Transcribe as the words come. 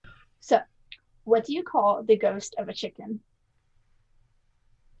So, what do you call the ghost of a chicken?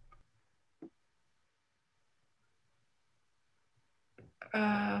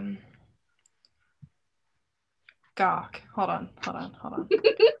 Um, Gawk. Hold on.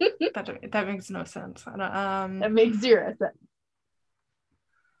 That makes no sense. I don't, That makes zero sense.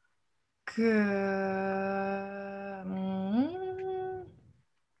 g- mm,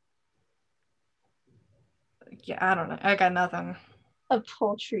 yeah, I don't know. I got nothing. A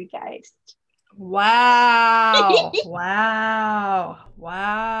poultrygeist. Wow.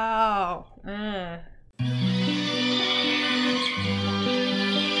 Wow.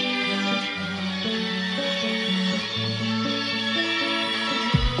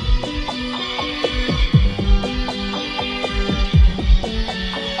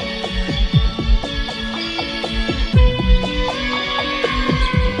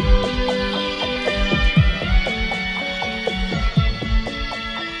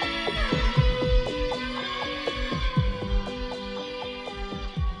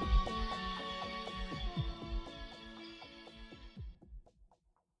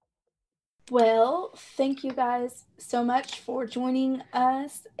 Well, thank you guys so much for joining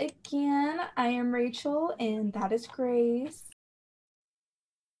us again. I am Rachel, and that is Grace.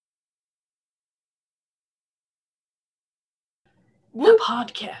 The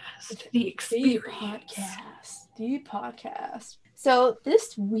podcast. The experience. The podcast. So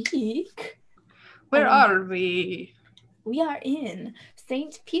this week, Where are we? We are in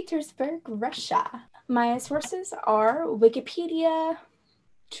St. Petersburg, Russia. My sources are Wikipedia,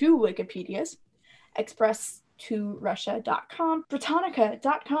 two Wikipedias, express2russia.com,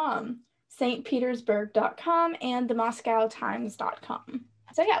 Britannica.com, stpetersburg.com, and themoscowtimes.com.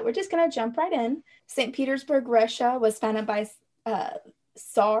 So yeah, we're just going to jump right in. St. Petersburg, Russia was founded by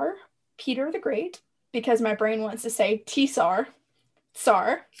Tsar Peter the Great, because my brain wants to say Tsar.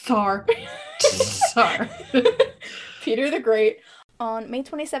 Tsar. Peter the Great, on May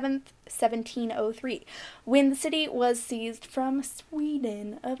 27th, 1703, when the city was seized from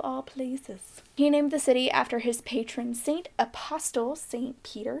Sweden, of all places. He named the city after his patron saint, Apostle St.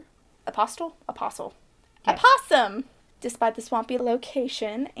 Peter. Apostle? Yes. Opossum! Despite the swampy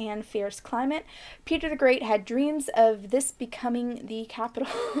location and fierce climate, Peter the Great had dreams of this becoming the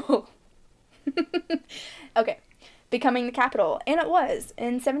capital. Becoming the capital, and it was.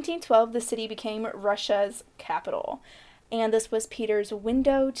 In 1712, the city became Russia's capital, and this was Peter's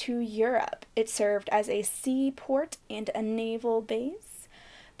window to Europe. It served as a seaport and a naval base.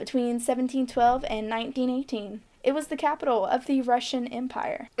 Between 1712 and 1918, it was the capital of the Russian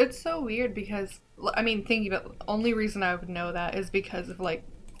Empire. It's so weird because, I mean, thinking about it, the only reason I would know that is because of, like,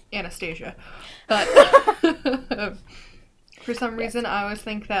 Anastasia. But for some reason, I always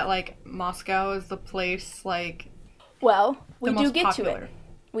think that, like, Moscow is the place, like, well, we do get popular. to it.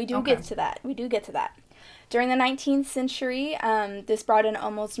 We do get to that. During the 19th century, this brought an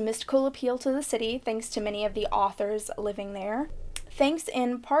almost mystical appeal to the city, thanks to many of the authors living there. Thanks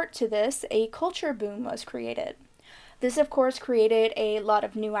in part to this, a culture boom was created. This, of course, created a lot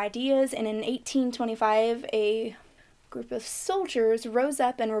of new ideas, and in 1825, a group of soldiers rose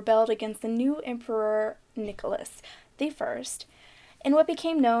up and rebelled against the new Emperor Nicholas I in what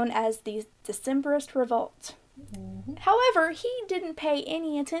became known as the Decembrist Revolt. Mm-hmm. However, he didn't pay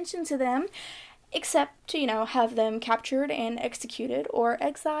any attention to them, except to, have them captured and executed or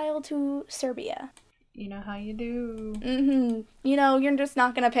exiled to Serbia. You know how you do. Mm-hmm. You're just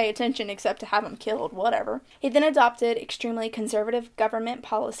not going to pay attention except to have them killed, whatever. He then adopted extremely conservative government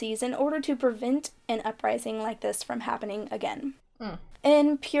policies in order to prevent an uprising like this from happening again.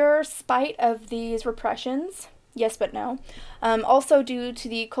 In pure spite of these repressions, yes but no, also due to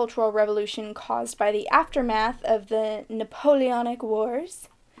the Cultural Revolution caused by the aftermath of the Napoleonic Wars,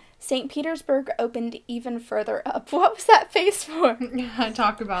 St. Petersburg opened even further up. What was that face for? I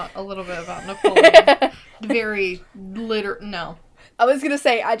talked a little bit about Napoleon. No. I was going to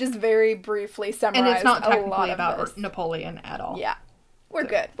say, I just very briefly summarized. And it's not technically a lot about this. Napoleon at all. Yeah. We're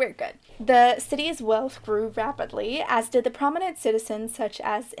good. The city's wealth grew rapidly, as did the prominent citizens such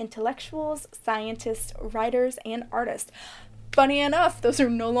as intellectuals, scientists, writers, and artists. Funny enough, those are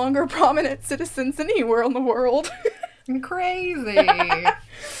no longer prominent citizens anywhere in the world. Crazy. Gotta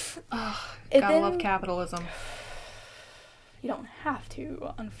love capitalism. You don't have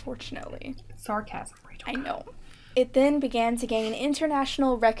to, unfortunately. Sarcasm, Rachel. I know. It then began to gain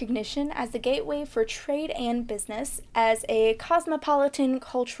international recognition as a gateway for trade and business, as a cosmopolitan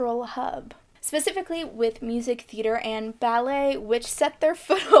cultural hub. Specifically with music, theater, and ballet, which set their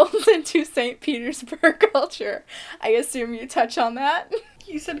footholds into St. Petersburg culture. I assume you touch on that?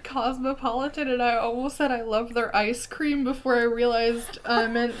 You said cosmopolitan, and I almost said I love their ice cream before I realized I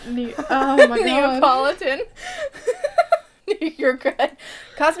meant oh my god. Neapolitan. You're good.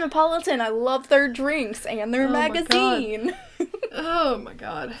 Cosmopolitan, I love their drinks and their magazine. Oh my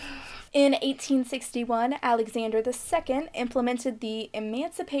god. In 1861, Alexander II implemented the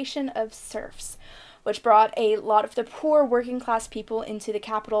Emancipation of Serfs, which brought a lot of the poor working-class people into the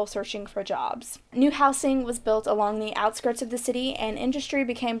capital searching for jobs. New housing was built along the outskirts of the city, and industry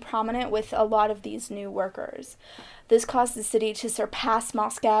became prominent with a lot of these new workers. This caused the city to surpass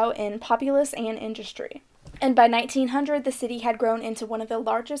Moscow in populace and industry. And by 1900, the city had grown into one of the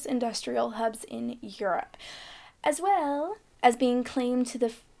largest industrial hubs in Europe, as well as being claimed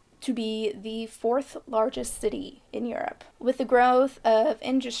to be the fourth largest city in Europe. With the growth of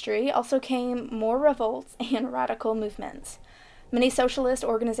industry also came more revolts and radical movements. Many socialist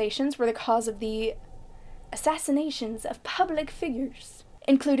organizations were the cause of the assassinations of public figures,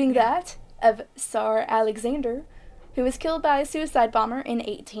 including that of Tsar Alexander, who was killed by a suicide bomber in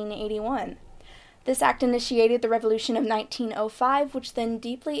 1881. This act initiated the Revolution of 1905, which then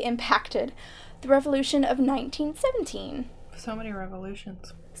deeply impacted the Revolution of 1917. So many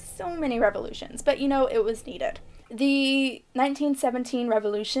revolutions. So many revolutions, but it was needed. The 1917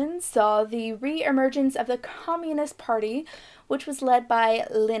 revolution saw the re-emergence of the Communist Party, which was led by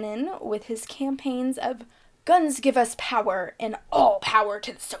Lenin with his campaigns of "Guns give us power and all power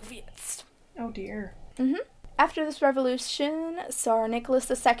to the Soviets." Oh dear. After this revolution, Tsar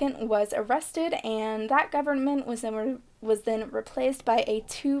Nicholas II was arrested, and that government was then replaced by a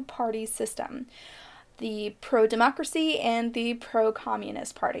two-party system: the pro-democracy and the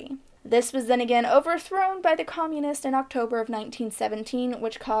pro-communist party. This was then again overthrown by the communists in October of 1917,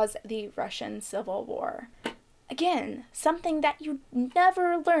 which caused the Russian Civil War. Again, something that you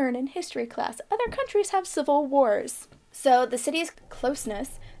never learn in history class. Other countries have civil wars. So the city's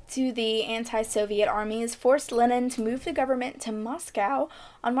closeness to the anti-Soviet armies forced Lenin to move the government to Moscow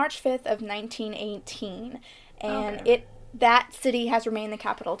on March 5th of 1918. And that city has remained the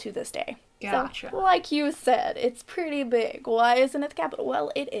capital to this day. Gotcha. So, like you said, it's pretty big. Why isn't it the capital?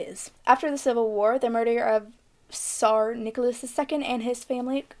 Well, it is. After the Civil War, the murder of Tsar Nicholas II and his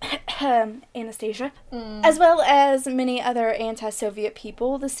family, Anastasia, as well as many other anti-Soviet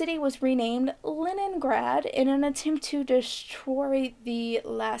people, the city was renamed Leningrad in an attempt to destroy the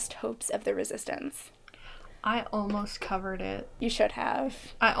last hopes of the resistance. I almost covered it. You should have.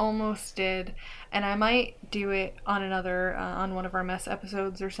 I almost did. And I might do it on another, on one of our mess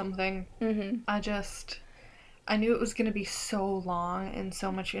episodes or something. I knew it was going to be so long and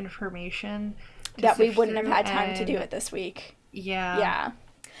so much information that we wouldn't have had time to do it this week. Yeah.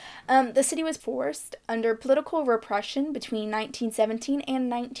 The city was forced under political repression between 1917 and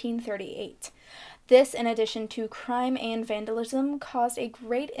 1938. This, in addition to crime and vandalism, caused a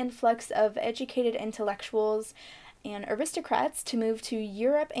great influx of educated intellectuals and aristocrats to move to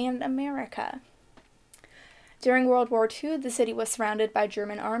Europe and America. During World War II, the city was surrounded by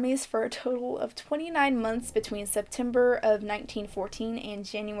German armies for a total of 29 months between September of 1914 and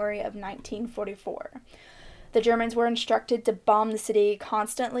January of 1944. The Germans were instructed to bomb the city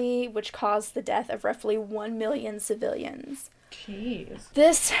constantly, which caused the death of roughly 1 million civilians. Jeez.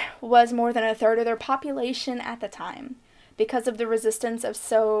 This was more than a third of their population at the time. Because of the resistance of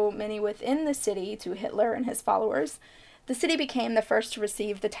so many within the city to Hitler and his followers, the city became the first to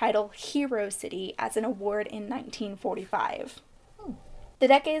receive the title Hero City as an award in 1945. The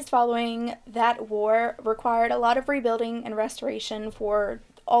decades following that war required a lot of rebuilding and restoration for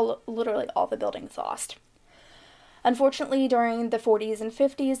literally all the buildings lost. Unfortunately, during the 40s and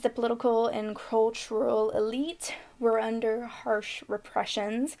 50s, the political and cultural elite were under harsh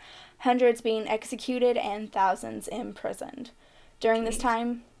repressions, hundreds being executed and thousands imprisoned. During this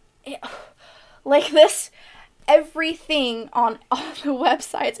time, everything on all the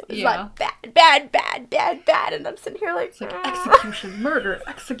websites, it was like bad, and I'm sitting here like... It's like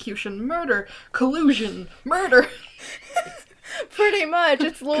execution, murder, collusion, murder. Pretty much,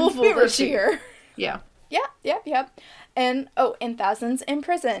 it's Louisville this year. Yeah. Yep. And thousands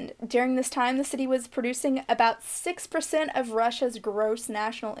imprisoned. During this time, the city was producing about 6% of Russia's gross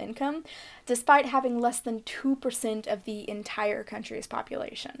national income, despite having less than 2% of the entire country's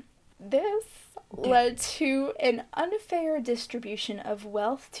population. This led to an unfair distribution of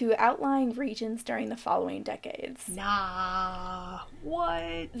wealth to outlying regions during the following decades. Nah,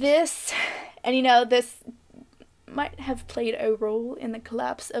 what? This might have played a role in the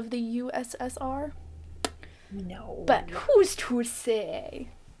collapse of the USSR. No. But who's to say?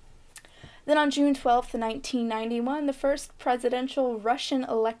 Then on June 12th, 1991, the first presidential Russian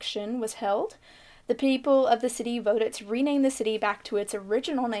election was held. The people of the city voted to rename the city back to its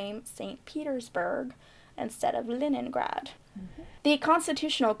original name, St. Petersburg, instead of Leningrad. Mm-hmm. The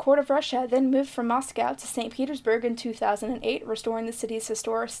Constitutional Court of Russia then moved from Moscow to St. Petersburg in 2008, restoring the city's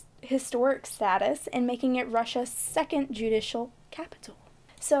historic status and making it Russia's second judicial capital.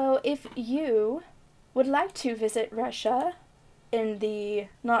 So if you would like to visit Russia in the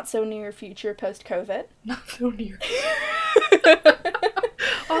not-so-near future post-COVID... Not so near.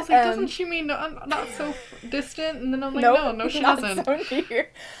 I was like, doesn't she mean not so distant? And then I'm like, nope, no, she not doesn't. So near.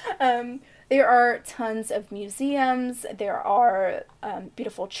 There are tons of museums, there are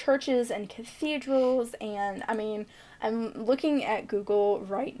beautiful churches and cathedrals, and I mean, I'm looking at Google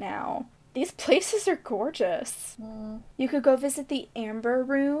right now. These places are gorgeous. You could go visit the Amber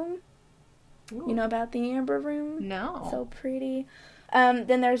Room. Ooh. You know about the Amber Room? No. So pretty.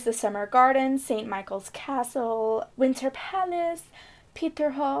 Then there's the Summer Garden, St. Michael's Castle, Winter Palace,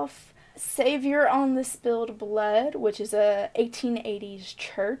 Peterhof, Savior on the Spilled Blood, which is a 1880s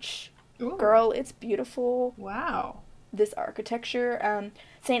church. Ooh. Girl, it's beautiful. Wow. This architecture.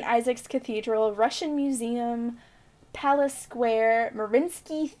 St. Isaac's Cathedral, Russian Museum, Palace Square,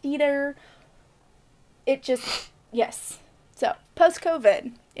 Mariinsky Theater. It just, yes. So,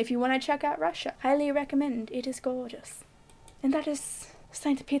 post-COVID, if you want to check out Russia, highly recommend. It is gorgeous. And that is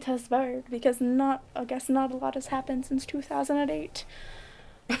St. Petersburg, because I guess not a lot has happened since 2008.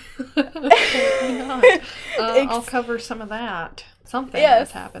 Why not? I'll cover some of that. Something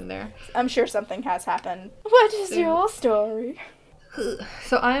has happened there. I'm sure something has happened. What is your story?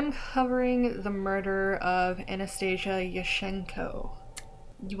 So I'm covering the murder of Anastasia Yashchenko.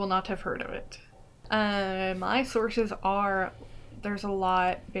 You will not have heard of it. My sources are... There's a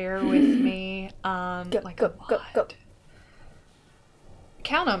lot. Bear with me. Go.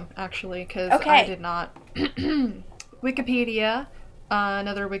 Count them, actually, because I did not. Wikipedia.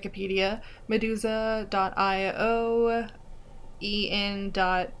 Another Wikipedia. Medusa.io.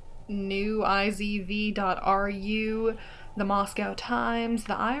 en.newizv.ru. The Moscow Times.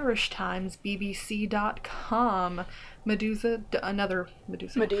 The Irish Times. BBC.com. Another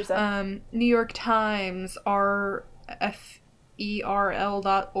Medusa. New York Times. RFERL.org.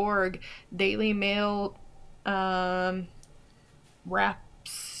 Daily Mail.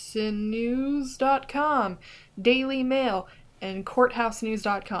 Rapsinews.com. Daily Mail. And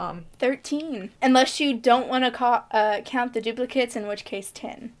courthousenews.com. 13. Unless you don't want to count the duplicates, in which case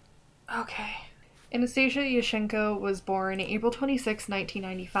 10. Okay. Anastasia Yashchenko was born April 26,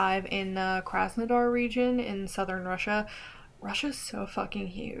 1995 in the Krasnodar region in southern Russia. Russia's so fucking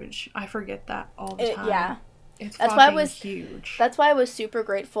huge. I forget that all the time. Yeah. It's huge. That's why I was super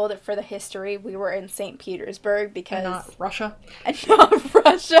grateful that for the history we were in St. Petersburg, because... And not Russia. And not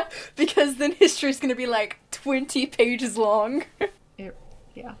Russia, because then history's going to be like 20 pages long.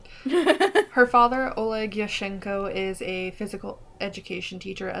 Yeah. Her father, Oleg Yashchenko, is a physical education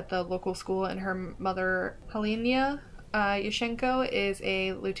teacher at the local school, and her mother, Helena Yashchenko, is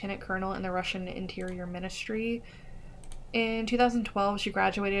a lieutenant colonel in the Russian Interior Ministry. In 2012, she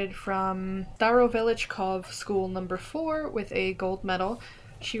graduated from Starovelichkov School No. 4 with a gold medal.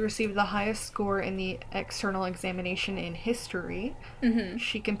 She received the highest score in the external examination in history. Mm-hmm.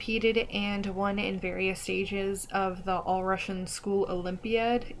 She competed and won in various stages of the All-Russian School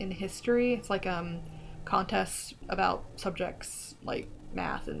Olympiad in history. It's like contests about subjects like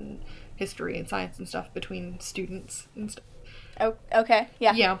math and history and science and stuff between students and stuff. Oh, okay.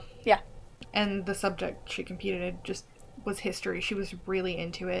 Yeah. And the subject she competed in just was history. She was really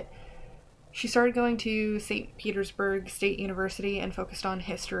into it. She started going to St. Petersburg State University and focused on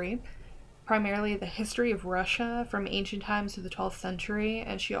history, primarily the history of Russia from ancient times to the 12th century,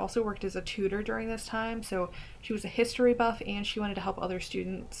 and she also worked as a tutor during this time, so she was a history buff and she wanted to help other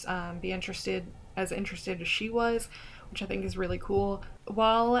students be interested as she was, which I think is really cool.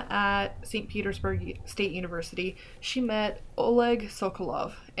 While at St. Petersburg State University, she met Oleg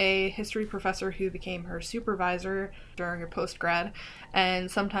Sokolov, a history professor who became her supervisor during her postgrad, and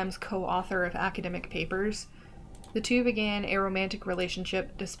sometimes co-author of academic papers. The two began a romantic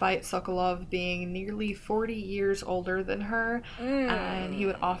relationship despite Sokolov being nearly 40 years older than her, and he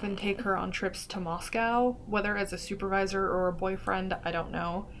would often take her on trips to Moscow, whether as a supervisor or a boyfriend, I don't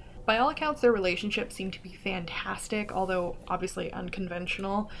know. By all accounts, their relationship seemed to be fantastic, although obviously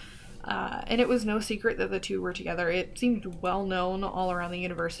unconventional. And it was no secret that the two were together. It seemed well known all around the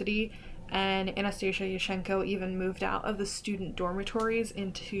university, and Anastasia Yashchenko even moved out of the student dormitories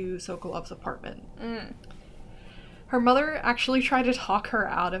into Sokolov's apartment. Her mother actually tried to talk her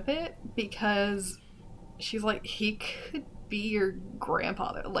out of it because she's like, he could be your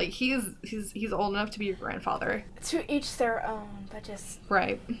grandfather. Like, he's old enough to be your grandfather. To each their own, but just...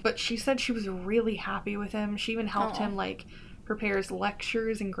 Right. But she said she was really happy with him. She even helped him, like, prepare his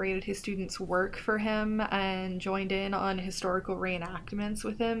lectures and graded his students' work for him and joined in on historical reenactments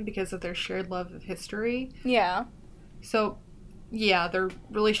with him because of their shared love of history. Yeah. So, yeah, their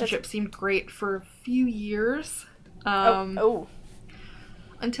relationship seemed great for a few years. Until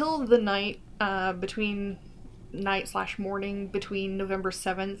the night/morning between November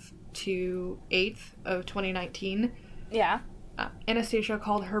 7th to 8th of 2019. Yeah. Anastasia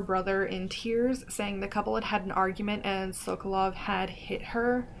called her brother in tears, saying the couple had an argument and Sokolov had hit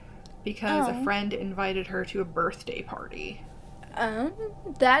her because a friend invited her to a birthday party.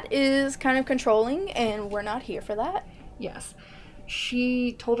 That is kind of controlling, and we're not here for that. Yes.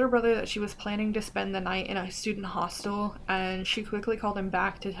 She told her brother that she was planning to spend the night in a student hostel, and she quickly called him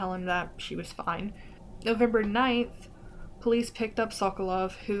back to tell him that she was fine. November 9th, police picked up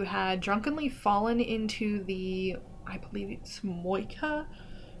Sokolov, who had drunkenly fallen into the, I believe it's Moika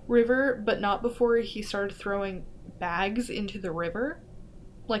River, but not before he started throwing bags into the river.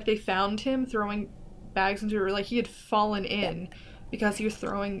 Like, they found him throwing bags into the river, like he had fallen in because he was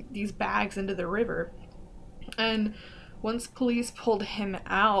throwing these bags into the river. And once police pulled him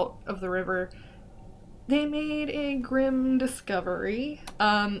out of the river, they made a grim discovery.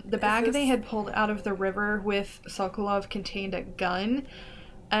 The bag they had pulled out of the river with Sokolov contained a gun,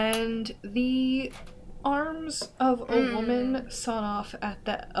 and the arms of a woman sawed off at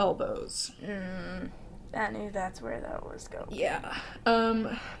the elbows. I knew that's where that was going. Yeah.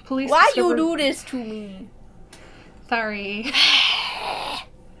 Police Why you do this to me? Sorry.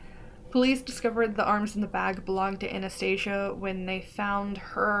 Police discovered the arms in the bag belonged to Anastasia when they found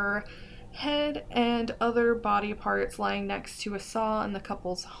her head and other body parts lying next to a saw in the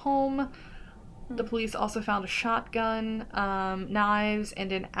couple's home. The police also found a shotgun, knives,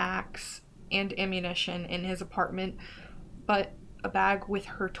 and an axe and ammunition in his apartment, but a bag with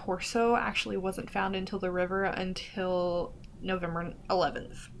her torso actually wasn't found until the river until November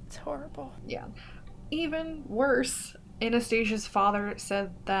 11th. It's horrible. Yeah. Even worse, Anastasia's father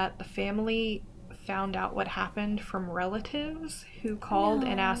said that the family found out what happened from relatives who called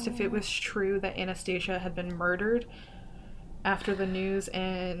and asked if it was true that Anastasia had been murdered after the news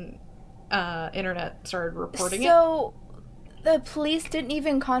and internet started reporting it. So, the police didn't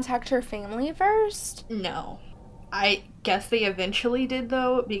even contact her family first? No. I guess they eventually did,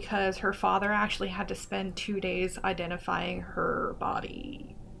 though, because her father actually had to spend 2 days identifying her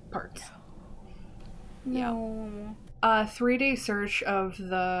body parts. No. Yeah. A 3-day search of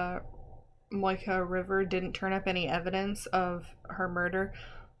the Moika River didn't turn up any evidence of her murder,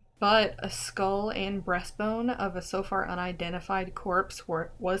 but a skull and breastbone of a so far unidentified corpse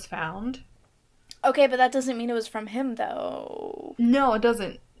was found. Okay, but that doesn't mean it was from him, though. No, it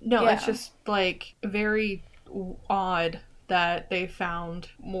doesn't. No, It's just, like, very odd that they found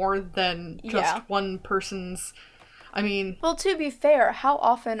more than just one person's... I mean... Well, to be fair, how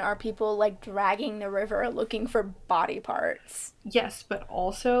often are people, like, dragging the river looking for body parts? Yes, but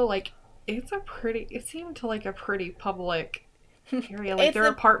also, like, it seemed like a pretty public area. Like, there are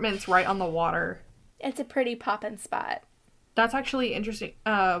apartments right on the water. It's a pretty poppin' spot. That's actually interesting.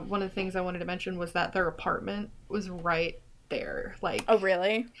 One of the things I wanted to mention was that their apartment was right there. Like... Oh,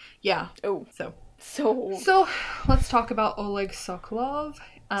 really? Yeah. Oh. So, let's talk about Oleg Sokolov.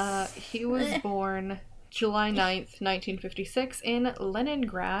 He was born... July 9th, 1956, in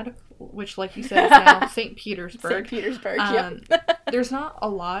Leningrad, which, like you said, is now St. Petersburg. St. Petersburg, yeah. There's not a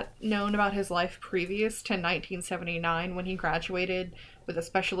lot known about his life previous to 1979, when he graduated with a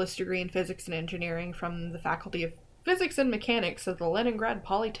specialist degree in physics and engineering from the Faculty of Physics and Mechanics of the Leningrad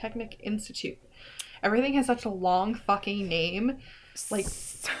Polytechnic Institute. Everything has such a long fucking name. Like,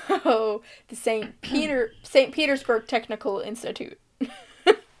 so, the St. Petersburg Technical Institute.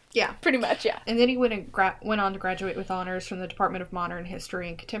 Yeah. Pretty much, yeah. And then he went on to graduate with honors from the Department of Modern History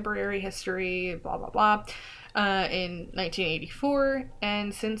and Contemporary History, blah, blah, blah, in 1984.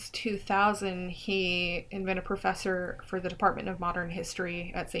 And since 2000, he had been a professor for the Department of Modern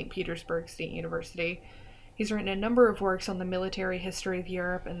History at St. Petersburg State University. He's written a number of works on the military history of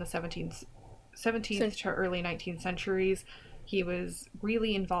Europe in the 17th to early 19th centuries. He was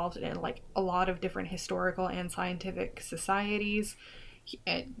really involved in, like, a lot of different historical and scientific societies.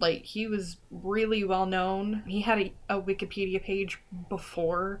 He was really well known. He had a Wikipedia page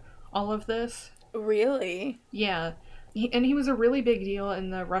before all of this. Really? Yeah. He was a really big deal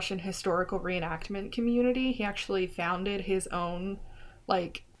in the Russian historical reenactment community. He actually founded his own,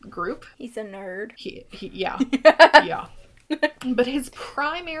 like, group. He's a nerd. Yeah. Yeah. But his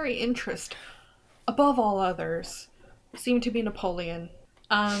primary interest, above all others, seemed to be Napoleon.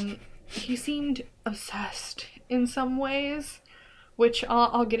 He seemed obsessed in some ways, which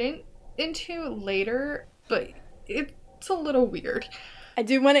I'll get into later, but it's a little weird. I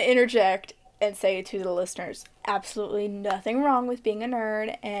do want to interject and say to the listeners, absolutely nothing wrong with being a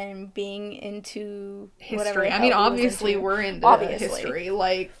nerd and being into history. I mean, obviously we're into history.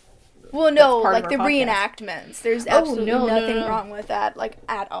 Like, well, no, like the reenactments. There's absolutely nothing wrong with that, like,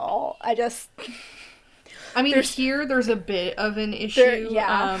 at all. I mean, there's a bit of an issue,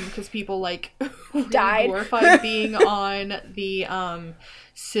 because people, like, died. glorified being on the, in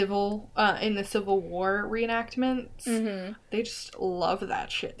the Civil War reenactments. Mm-hmm. They just love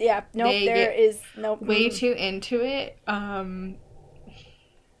that shit. Yeah, nope, way too into it.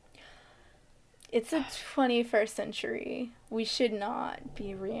 It's a 21st century. We should not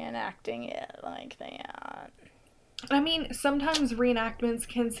be reenacting it like that. I mean, sometimes reenactments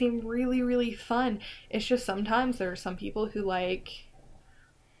can seem really, really fun. It's just sometimes there are some people who, like,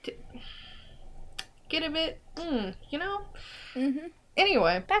 get a bit, you know? Mm-hmm.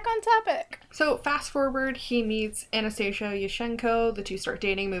 Anyway. Back on topic. So, fast forward, he meets Anastasia Yushchenko. The two start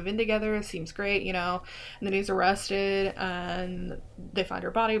dating, move in together. Seems great, you know? And then he's arrested, and they find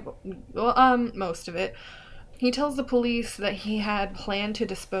her body. Well, most of it. He tells the police that he had planned to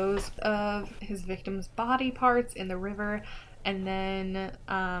dispose of his victim's body parts in the river and then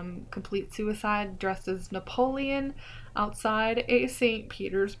complete suicide dressed as Napoleon outside a St.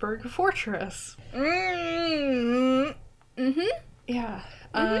 Petersburg fortress. Mm-hmm. Yeah.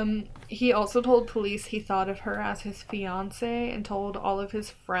 Mm-hmm. He also told police he thought of her as his fiancée and told all of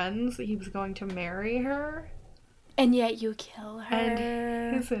his friends that he was going to marry her. And yet you kill her.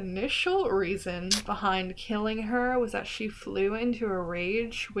 And his initial reason behind killing her was that she flew into a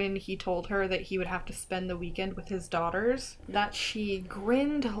rage when he told her that he would have to spend the weekend with his daughters. That she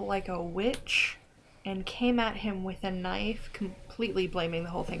grinned like a witch and came at him with a knife, completely blaming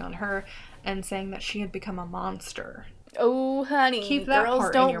the whole thing on her and saying that she had become a monster. Oh, honey, keep that girls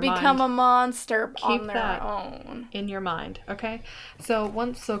part don't in your become mind. A monster Keep on their that own. In your mind, okay? So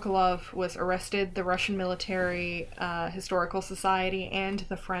once Sokolov was arrested, the Russian Military Historical Society and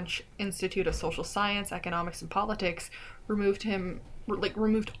the French Institute of Social Science, Economics, and Politics removed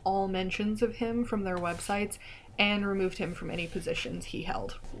all mentions of him from their websites and removed him from any positions he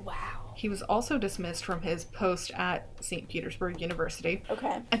held. Wow. He was also dismissed from his post at St. Petersburg University.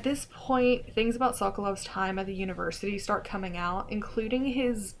 Okay. At this point, things about Sokolov's time at the university start coming out, including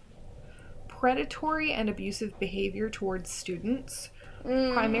his predatory and abusive behavior towards students,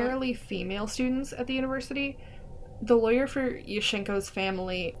 primarily female students at the university. The lawyer for Yushchenko's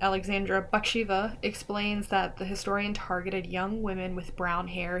family, Alexandra Baksheva, explains that the historian targeted young women with brown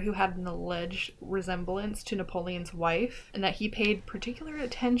hair who had an alleged resemblance to Napoleon's wife, and that he paid particular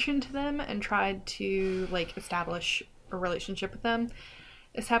attention to them and tried to, like, establish a relationship with them.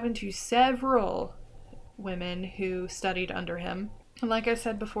 This happened to several women who studied under him. And like I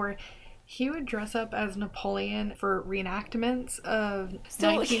said before, he would dress up as Napoleon for reenactments of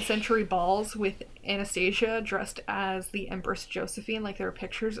 19th century balls with Anastasia dressed as the Empress Josephine. Like, there are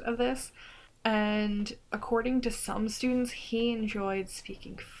pictures of this. And according to some students, he enjoyed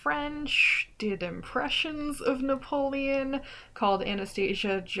speaking French, did impressions of Napoleon, called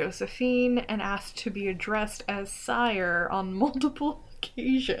Anastasia Josephine, and asked to be addressed as sire on multiple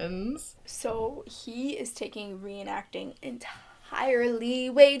occasions. So he is taking reenacting entirely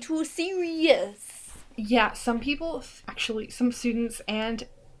way too serious. Yeah, some people, actually, some students and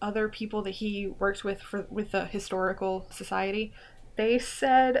other people that he worked with with the Historical Society, they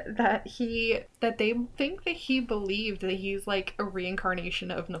said that they think that he believed that he's like a reincarnation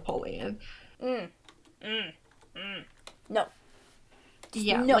of Napoleon. No.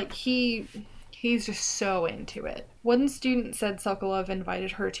 Yeah, no. Like he's just so into it. One student said Sokolov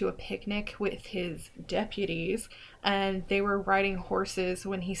invited her to a picnic with his deputies, and they were riding horses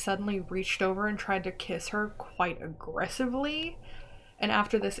when he suddenly reached over and tried to kiss her quite aggressively. And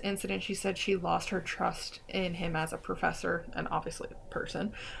after this incident, she said she lost her trust in him as a professor and obviously a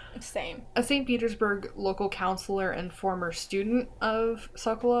person. Same. A St. Petersburg local counselor and former student of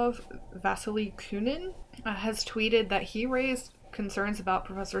Sokolov, Vasily Kunin, has tweeted that he raised concerns about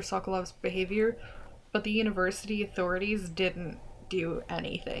Professor Sokolov's behavior, but the university authorities didn't do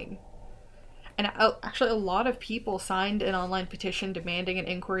anything. And actually, a lot of people signed an online petition demanding an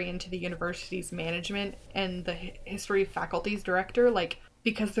inquiry into the university's management and the history faculty's director, like,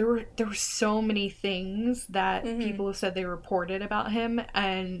 because there were so many things that people have said they reported about him,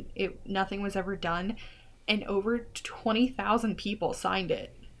 and nothing was ever done, and over 20,000 people signed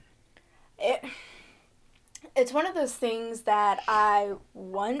it. It's one of those things that I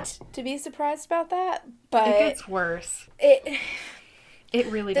want to be surprised about that, but... It gets worse. It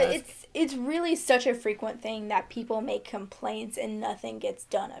really does. It's really such a frequent thing that people make complaints and nothing gets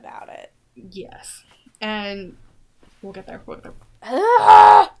done about it. Yes. And we'll get there.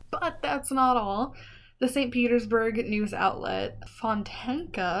 Ah! But that's not all. The St. Petersburg news outlet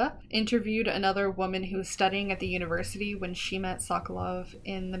Fontanka interviewed another woman who was studying at the university when she met Sokolov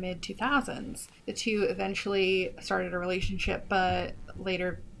in the mid-2000s. The two eventually started a relationship, but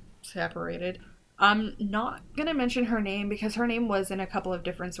later separated. I'm not going to mention her name because her name was in a couple of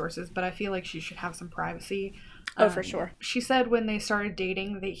different sources, but I feel like she should have some privacy. Oh, for sure. She said when they started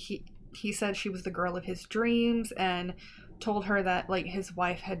dating that he said she was the girl of his dreams and told her that, like, his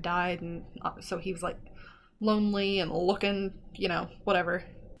wife had died, and so he was, like, lonely and looking, whatever.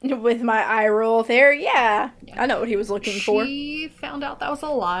 With my eye roll there, yeah. I know what he was looking for. She found out that was a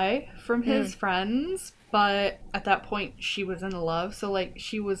lie from his friends, but at that point she was in love, so, like,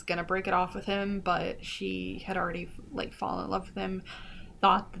 she was gonna break it off with him, but she had already, like, fallen in love with him,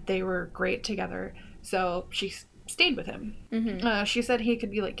 thought that they were great together, so she stayed with him. Mm-hmm. She said he could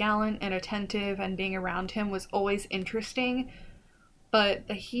be, like, gallant and attentive, and being around him was always interesting, but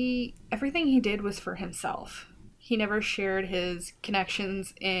everything he did was for himself. He never shared his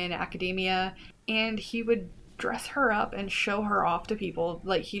connections in academia, and he would dress her up and show her off to people.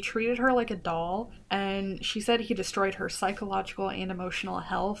 Like, he treated her like a doll, and she said he destroyed her psychological and emotional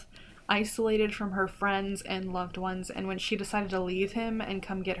health, isolated from her friends and loved ones, and when she decided to leave him and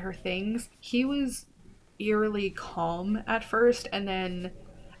come get her things, he was eerily calm at first, and then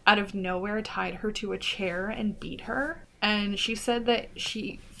out of nowhere tied her to a chair and beat her. And she said that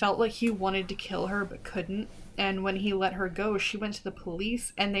she felt like he wanted to kill her but couldn't. And when he let her go, she went to the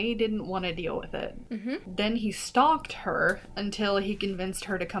police and they didn't want to deal with it. Mm-hmm. Then he stalked her until he convinced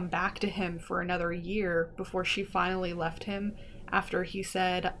her to come back to him for another year before she finally left him after he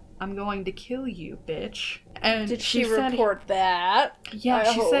said, "I'm going to kill you, bitch." And did she report that? Yeah,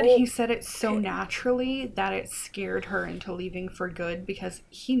 she said he said it so naturally that it scared her into leaving for good because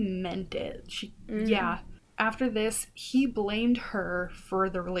he meant it. Yeah. After this, he blamed her for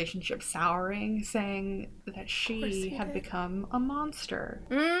the relationship souring, saying that she had become a monster.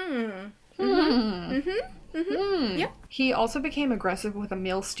 Yeah. He also became aggressive with a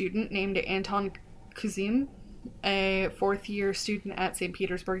male student named Anton Kuzim, a fourth-year student at St.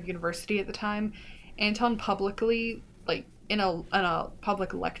 Petersburg University at the time. Anton publicly, like, in a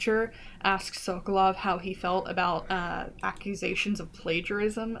public lecture, asked Sokolov how he felt about accusations of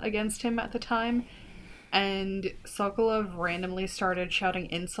plagiarism against him at the time. And Sokolov randomly started shouting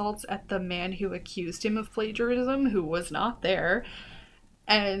insults at the man who accused him of plagiarism, who was not there.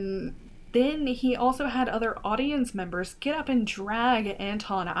 And then he also had other audience members get up and drag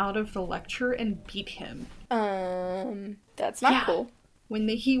Anton out of the lecture and beat him. That's not cool. When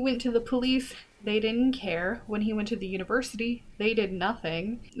he went to the police, they didn't care. When he went to the university, they did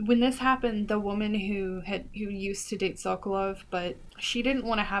nothing. When this happened, the woman who used to date Sokolov, but she didn't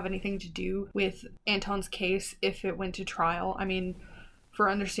want to have anything to do with Anton's case if it went to trial. I mean, for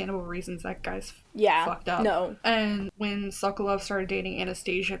understandable reasons, that guy's fucked up. No. And when Sokolov started dating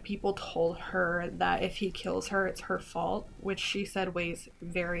Anastasia, people told her that if he kills her, it's her fault, which she said weighs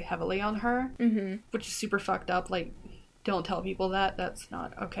very heavily on her, which is super fucked up. Like, don't tell people that. That's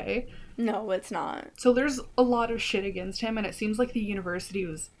not okay. No, it's not. So there's a lot of shit against him, and it seems like the university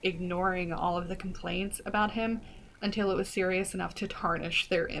was ignoring all of the complaints about him until it was serious enough to tarnish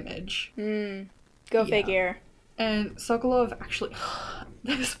their image. Go figure. And Sokolov actually...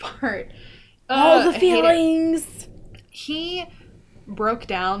 this part... the feelings! He broke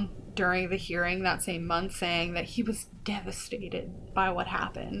down during the hearing that same month, saying that he was devastated by what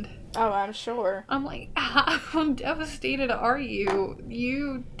happened. Oh, I'm sure. I'm like, how devastated are you?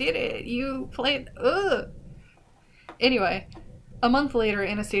 You did it. You played... Ugh. Anyway, a month later,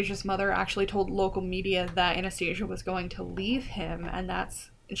 Anastasia's mother actually told local media that Anastasia was going to leave him, and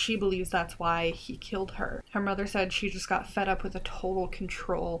she believes that's why he killed her. Her mother said she just got fed up with the total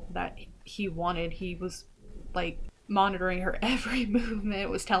control that he wanted. He was, like, monitoring her every movement,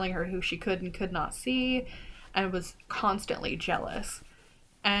 was telling her who she could and could not see, and was constantly jealous.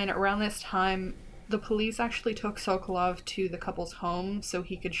 And around this time, the police actually took Sokolov to the couple's home so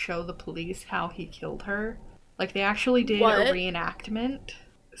he could show the police how he killed her. Like, they actually did a reenactment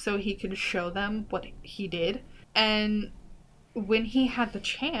so he could show them what he did. And when he had the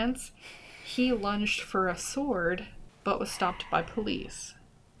chance, he lunged for a sword, but was stopped by police.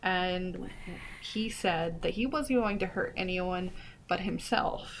 And he said that he wasn't going to hurt anyone but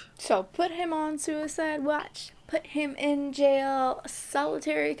himself. So put him on suicide watch. Put him in jail.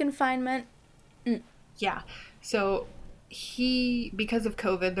 Solitary confinement. Yeah. So because of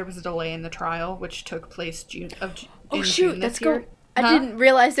COVID, there was a delay in the trial, which took place June this year. I didn't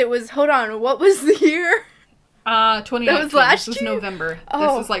realize it was, hold on, what was the year? 2019. That was last This was year? November.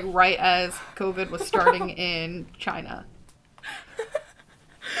 Oh. This is like right as COVID was starting in China.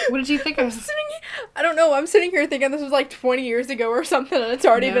 What did you think of? I don't know. I'm sitting here thinking this was like 20 years ago or something, and it's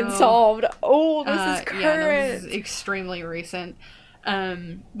already been solved. Oh, this is current. Yeah, no, this is extremely recent.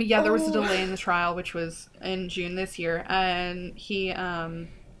 But yeah, there was a delay in the trial, which was in June this year, and he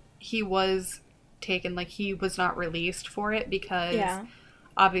was taken, like, he was not released for it because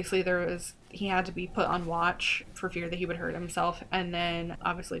obviously he had to be put on watch for fear that he would hurt himself, and then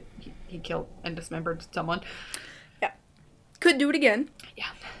obviously he killed and dismembered someone. Yeah. Could do it again. Yeah.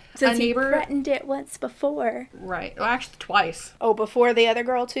 Since he threatened it once before. Right. Well, actually twice. Oh, before the other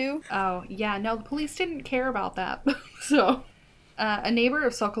girl too? Oh, yeah. No, the police didn't care about that. So, a neighbor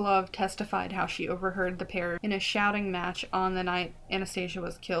of Sokolov testified how she overheard the pair in a shouting match on the night Anastasia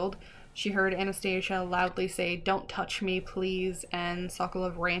was killed. She heard Anastasia loudly say, "Don't touch me, please," and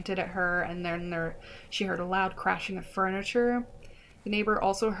Sokolov ranted at her, and then she heard a loud crashing of furniture. The neighbor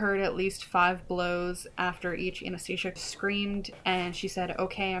also heard at least 5 blows after each Anastasia screamed, and she said,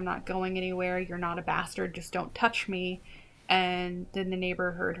 "Okay, I'm not going anywhere. You're not a bastard. Just don't touch me." And then the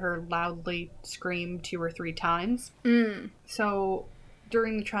neighbor heard her loudly scream 2 or 3 times. So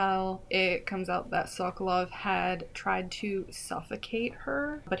during the trial, it comes out that Sokolov had tried to suffocate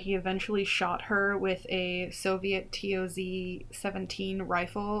her, but he eventually shot her with a Soviet TOZ-17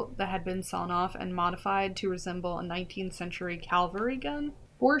 rifle that had been sawn off and modified to resemble a 19th century cavalry gun.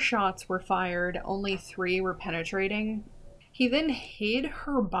 4 shots were fired, only 3 were penetrating. He then hid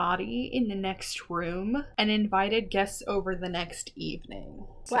her body in the next room and invited guests over the next evening.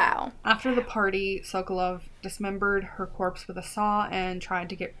 Wow. After the party, Sokolov dismembered her corpse with a saw and tried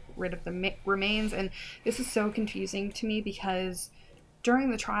to get rid of the remains. And this is so confusing to me because during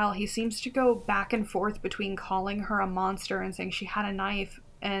the trial, he seems to go back and forth between calling her a monster and saying she had a knife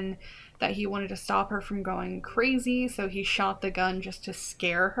and that he wanted to stop her from going crazy. So he shot the gun just to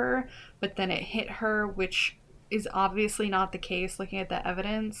scare her, but then it hit her, which is obviously not the case looking at the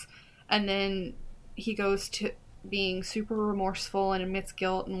evidence. And then he goes to being super remorseful and admits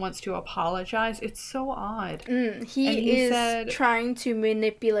guilt and wants to apologize. It's so odd. He said, trying to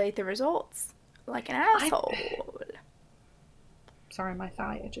manipulate the results like an asshole. Sorry, my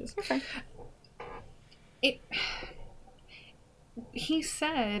thigh itches. Okay. He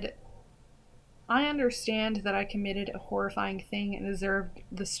said, "I understand that I committed a horrifying thing and deserved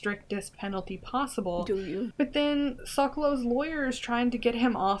the strictest penalty possible." Do you? But then Sokolov's lawyer is trying to get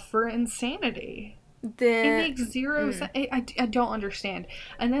him off for insanity. Then it makes zero sense. I don't understand.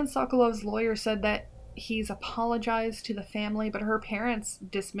 And then Sokolov's lawyer said that he's apologized to the family, but her parents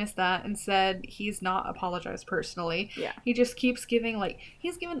dismissed that and said he's not apologized personally. Yeah. He just keeps giving,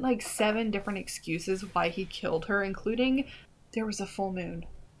 he's given 7 different excuses why he killed her, including there was a full moon.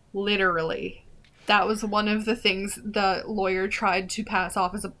 Literally. That was one of the things the lawyer tried to pass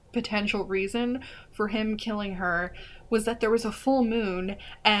off as a potential reason for him killing her, was that there was a full moon,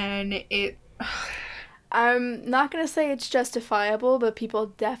 and it... I'm not going to say it's justifiable, but people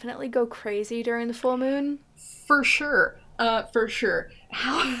definitely go crazy during the full moon. For sure.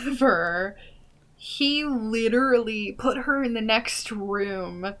 However, he literally put her in the next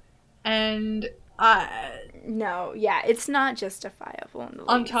room, and no, yeah, it's not justifiable in the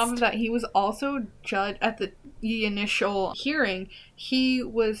on least. top of that, he was also judged at the initial hearing. He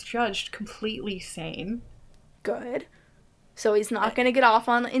was judged completely sane. Good. So he's not going to get off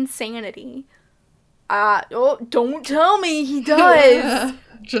on insanity. Don't tell me he does.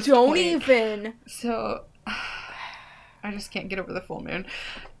 Just don't even. So, I just can't get over the full moon.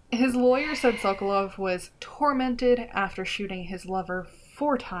 His lawyer said Sokolov was tormented after shooting his lover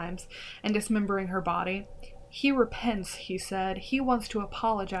 4 times and dismembering her body. He repents, he said. He wants to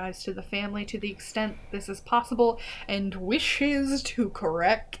apologize to the family to the extent this is possible and wishes to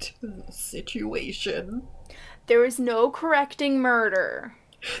correct the situation. There is no correcting murder.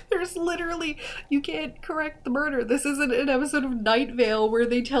 There's literally, you can't correct the murder. This isn't an episode of Night Vale where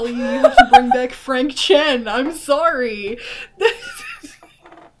they tell you have to bring back Frank Chen. I'm sorry.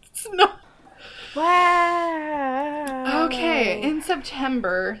 It's not. Wow. Okay, in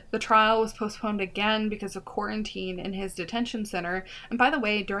September, the trial was postponed again because of quarantine in his detention center. And by the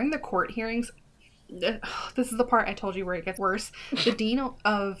way, during the court hearings, this is the part I told you where it gets worse. The dean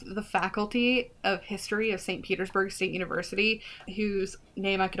of the faculty of history of St. Petersburg State University, whose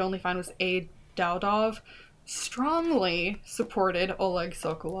name I could only find was A. Daudov, strongly supported Oleg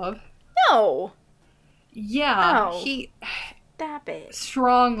Sokolov. No. Yeah. Oh. Stop it.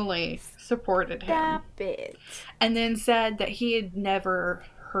 Strongly supported him. Stop it. And then said that he had never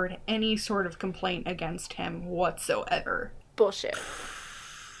heard any sort of complaint against him whatsoever. Bullshit.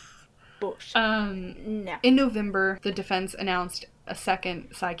 Bullshit. No. In November, the defense announced a second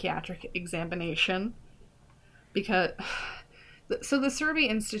psychiatric examination because... So the Serby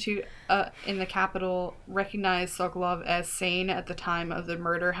Institute in the capital recognized Sokolov as sane at the time of the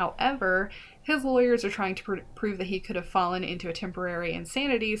murder. However, his lawyers are trying to prove that he could have fallen into a temporary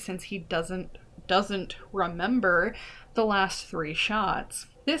insanity since he doesn't remember the last 3 shots.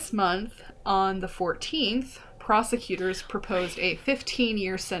 This month, on the 14th, prosecutors proposed a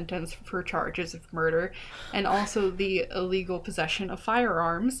 15-year sentence for charges of murder and also the illegal possession of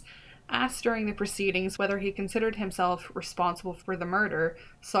firearms. Asked during the proceedings whether he considered himself responsible for the murder,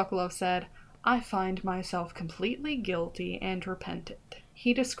 Sokolov said, "I find myself completely guilty and repentant."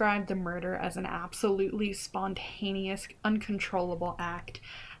 He described the murder as an absolutely spontaneous, uncontrollable act.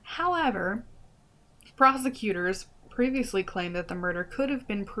 However, prosecutors previously claimed that the murder could have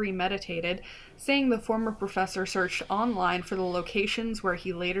been premeditated, saying the former professor searched online for the locations where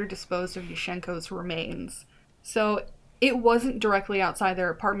he later disposed of Yushchenko's remains. So, it wasn't directly outside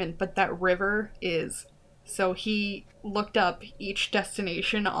their apartment, but that river is. So he looked up each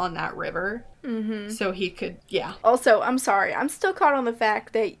destination on that river. Mm-hmm. So he could, yeah. Also, I'm sorry. I'm still caught on the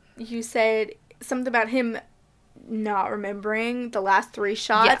fact that you said something about him not remembering the last 3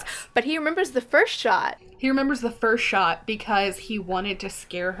 shots. Yes. But he remembers the first shot. He remembers the first shot because he wanted to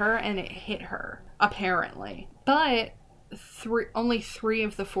scare her and it hit her, apparently. But... only 3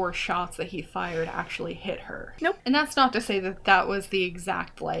 of the 4 shots that he fired actually hit her. Nope. And that's not to say that that was the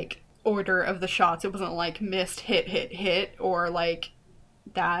exact, order of the shots. It wasn't, missed, hit, or,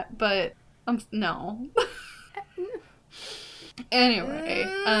 that. But, no. Anyway,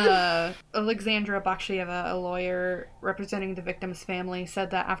 Alexandra Baksheva, a lawyer representing the victim's family,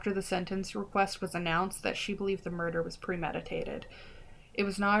 said that after the sentence request was announced that she believed the murder was premeditated. It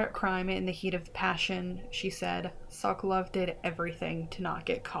was not a crime in the heat of passion, she said. Sokolov did everything to not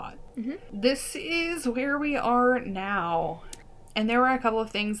get caught. Mm-hmm. This is where we are now. And there were a couple of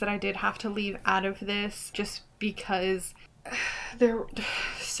things that I did have to leave out of this just because there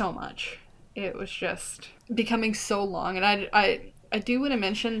so much. It was just becoming so long. And I do want to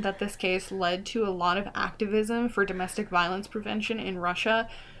mention that this case led to a lot of activism for domestic violence prevention in Russia.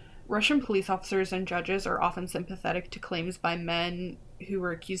 Russian police officers and judges are often sympathetic to claims by men who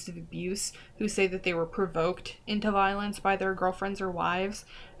were accused of abuse, who say that they were provoked into violence by their girlfriends or wives.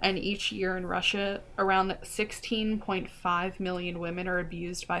 And each year in Russia, around 16.5 million women are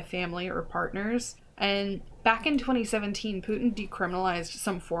abused by family or partners. And back in 2017, Putin decriminalized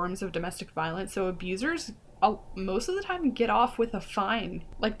some forms of domestic violence, so abusers most of the time get off with a fine.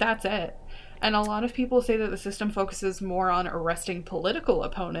 That's it. And a lot of people say that the system focuses more on arresting political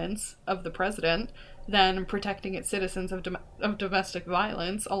opponents of the president than protecting its citizens of domestic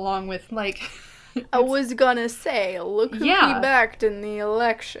violence, along with, I was gonna say, look who he backed in the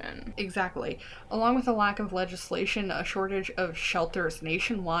election. Exactly. Along with a lack of legislation, a shortage of shelters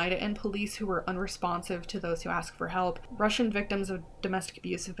nationwide, and police who were unresponsive to those who ask for help, Russian victims of domestic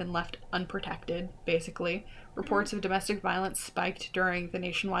abuse have been left unprotected, basically. Reports of domestic violence spiked during the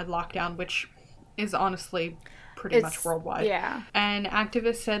nationwide lockdown, which is honestly pretty much worldwide. Yeah. And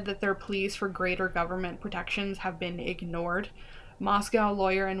activists said that their pleas for greater government protections have been ignored. Moscow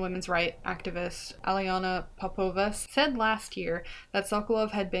lawyer and women's rights activist Alyona Popova said last year that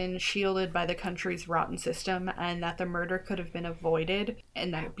Sokolov had been shielded by the country's rotten system and that the murder could have been avoided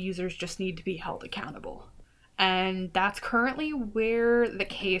and that abusers just need to be held accountable. And that's currently where the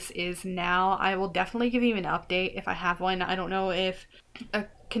case is now. I will definitely give you an update if I have one. I don't know if a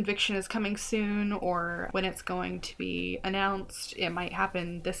conviction is coming soon or when it's going to be announced. It might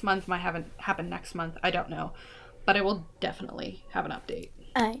happen this month, might happen next month. I don't know. But I will definitely have an update.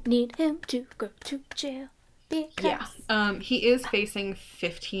 I need him to go to jail. Yeah. He is facing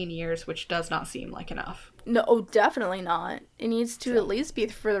 15 years, which does not seem like enough. No, definitely not. It needs to at least be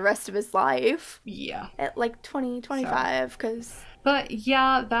for the rest of his life. Yeah. At 2025, because... But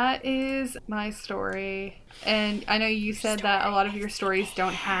yeah, that is my story. And I know you said that a lot of your stories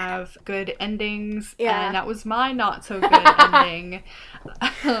don't have good endings. Yeah. And that was my not so good ending.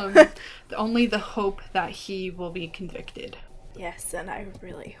 Only the hope that he will be convicted. Yes, and I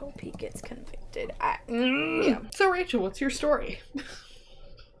really hope he gets convicted. Yeah. So Rachel, what's your story?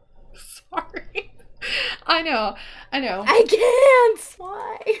 Sorry. I know. I can't!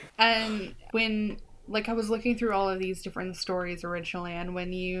 Why? And when... I was looking through all of these different stories originally, and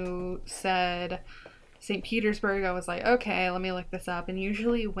when you said St. Petersburg, I was like, okay, let me look this up. And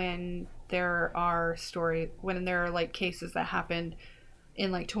usually when there are like cases that happened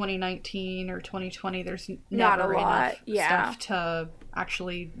in like 2019 or 2020, there's never enough stuff to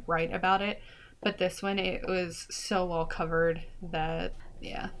actually write about it. But this one, it was so well covered that,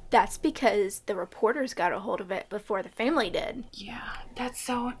 yeah. That's because the reporters got a hold of it before the family did. Yeah, it's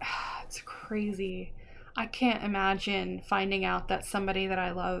crazy. I can't imagine finding out that somebody that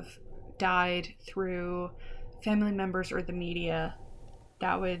I love died through family members or the media.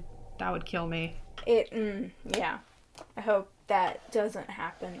 That would kill me. Yeah. I hope that doesn't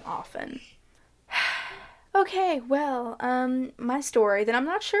happen often. Okay, well, my story that I'm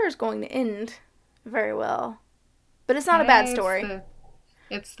not sure is going to end very well. But it's not a bad story.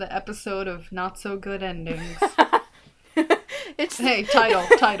 It's the episode of Not So Good Endings. Hey,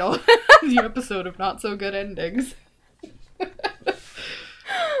 title. The episode of Not So Good Endings.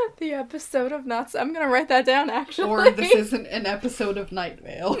 The episode of Not So... I'm going to write that down, actually. Or this isn't an episode of Night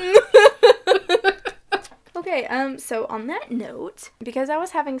Vale. Okay, so on that note, because I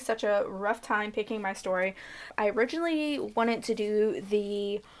was having such a rough time picking my story, I originally wanted to do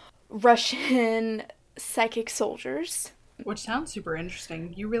the Russian psychic soldiers. Which sounds super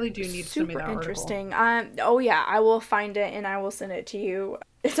interesting. You really do need to send me that article. Super interesting. Oh yeah, I will find it and I will send it to you.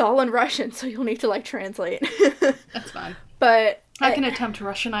 It's all in Russian, so you'll need to, like, translate. That's fine. But... I can attempt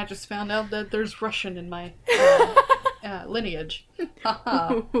Russian. I just found out that there's Russian in my lineage.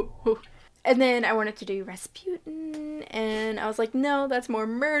 Haha. And then I wanted to do Rasputin, and I was like, no, that's more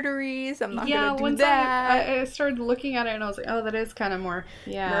murdery, so I'm not going to do that. I started looking at it, and I was like, oh, that is kind of more,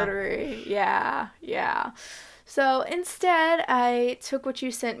 murdery. Yeah. So instead, I took what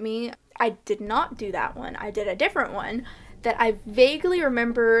you sent me. I did not do that one. I did a different one that I vaguely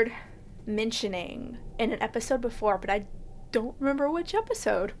remembered mentioning in an episode before, but I don't remember which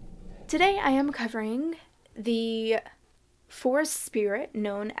episode. Today, I am covering the forest spirit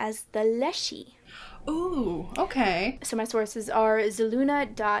known as the Leshy. Ooh, okay. So my sources are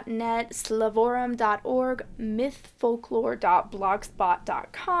zaluna.net, slavorum.org,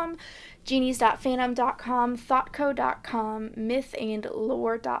 mythfolklore.blogspot.com, genies.phantom.com, thoughtco.com,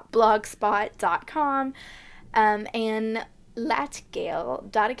 mythandlore.blogspot.com, and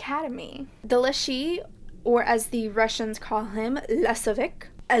latgale.academy. The Leshy, or as the Russians call him, Lesovik,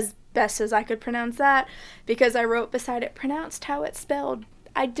 as best as I could pronounce that, because I wrote beside it pronounced how it's spelled.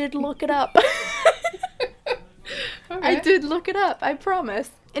 I did look it up. Okay. I did look it up, I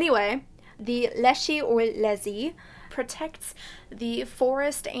promise. Anyway, the Leshy or Lesy protects the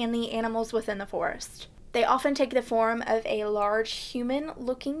forest and the animals within the forest. They often take the form of a large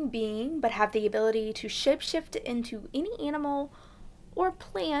human-looking being, but have the ability to shapeshift into any animal or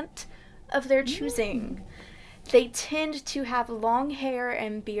plant of their choosing. They tend to have long hair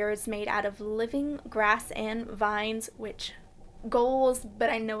and beards made out of living grass and vines, which goals, but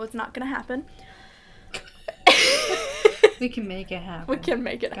I know it's not going to happen. We can make it happen. We can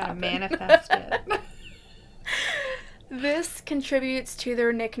make it happen. Gotta manifest it. This contributes to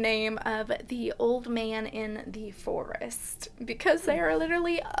their nickname of the old man in the forest, because they are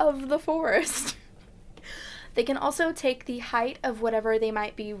literally of the forest. They can also take the height of whatever they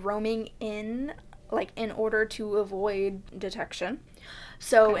might be roaming in, like, in order to avoid detection.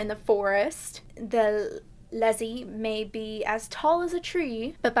 So in the forest, the Lesy may be as tall as a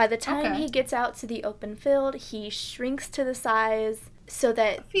tree, but by the time he gets out to the open field, he shrinks to the size so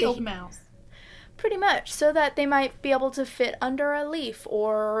that... Field mouse. Pretty much, so that they might be able to fit under a leaf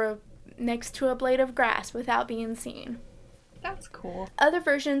or next to a blade of grass without being seen. That's cool. Other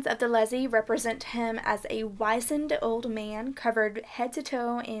versions of the Lesy represent him as a wizened old man covered head to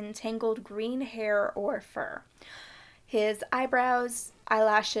toe in tangled green hair or fur. His eyebrows,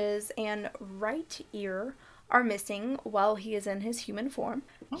 eyelashes, and right ear are missing while he is in his human form.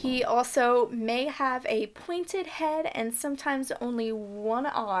 Oh. He also may have a pointed head and sometimes only one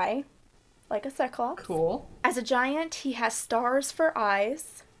eye, like a cyclops. Cool. As a giant, he has stars for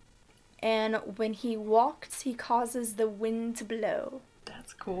eyes, and when he walks, he causes the wind to blow.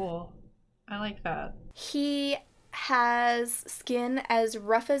 That's cool. I like that. He has skin as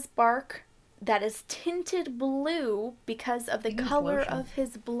rough as bark that is tinted blue because of the color of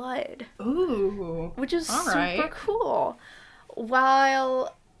his blood. Ooh. Which is super cool.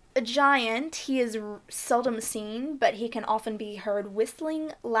 While a giant, he is seldom seen, but he can often be heard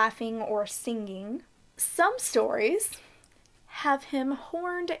whistling, laughing, or singing. Some stories have him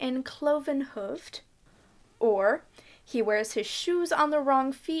horned and cloven-hoofed, or he wears his shoes on the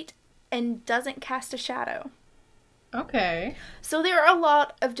wrong feet and doesn't cast a shadow. Okay. So there are a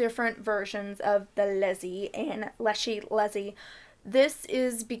lot of different versions of the Lesy and Leshy. This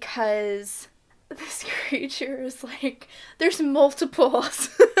is because this creature is like, there's multiples.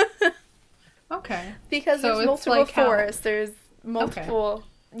 Okay. Because So there's it's multiple like how- forests. There's multiple.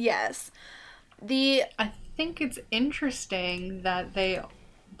 Yes. I think it's interesting that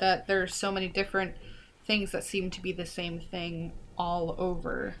there's so many different things that seem to be the same thing all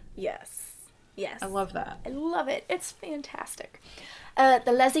over. Yes. Yes. I love that. I love it. It's fantastic.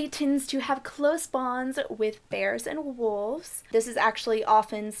 The Leslie tends to have close bonds with bears and wolves. This is actually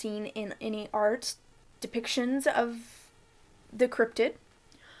often seen in any art depictions of the cryptid,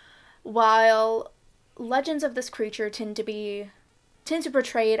 while legends of this creature tend to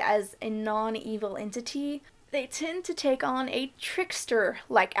portray it as a non-evil entity. They tend to take on a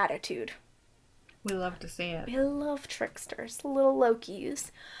trickster-like attitude. We love to see it. We love tricksters, little Lokis.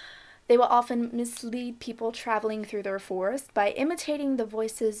 They will often mislead people traveling through their forest by imitating the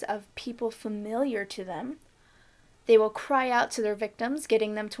voices of people familiar to them. They will cry out to their victims,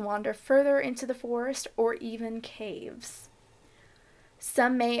 getting them to wander further into the forest or even caves.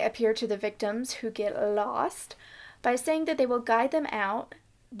 Some may appear to the victims who get lost by saying that they will guide them out,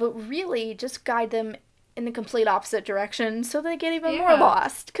 but really just guide them in the complete opposite direction so they get even more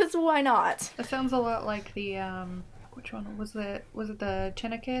lost, because why not? That sounds a lot like the, which one was it? Was it the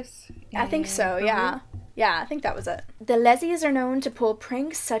Chinakis? I think so, Peru? yeah. Yeah, I think that was it. The Lesies are known to pull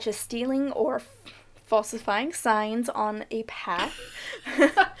pranks such as stealing or falsifying signs on a path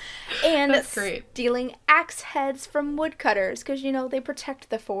and That's great. stealing axe heads from woodcutters because, they protect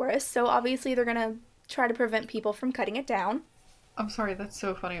the forest, so obviously they're going to try to prevent people from cutting it down. I'm sorry, that's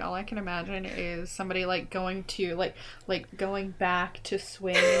so funny. All I can imagine is somebody going to going back to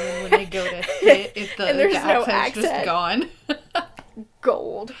swing, and then when they go to hit, if the axe head's just gone.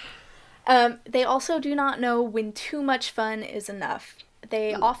 Gold. They also do not know when too much fun is enough.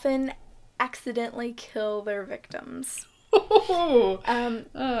 They often accidentally kill their victims.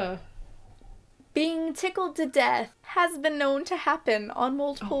 Being tickled to death has been known to happen on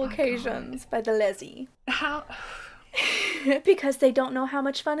multiple occasions by the Lesie. How? Because they don't know how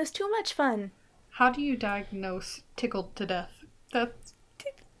much fun is too much fun. How do you diagnose tickled to death?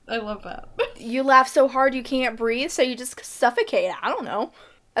 I love that. You laugh so hard you can't breathe, so you just suffocate. I don't know.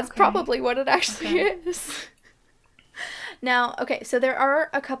 That's probably what it actually is. Now, so there are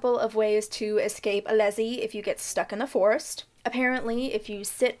a couple of ways to escape a Lesie if you get stuck in the forest. Apparently, if you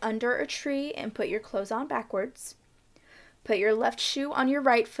sit under a tree and put your clothes on backwards, put your left shoe on your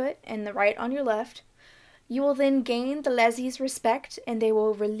right foot and the right on your left, you will then gain the Lesie's respect and they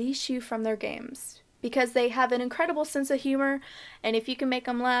will release you from their games. Because they have an incredible sense of humor, and if you can make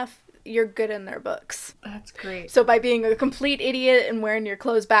them laugh, you're good in their books. That's great. So by being a complete idiot and wearing your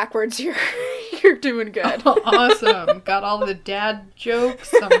clothes backwards, you're doing good. Awesome. Got all the dad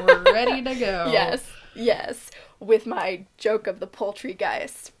jokes. I'm ready to go. Yes. With my joke of the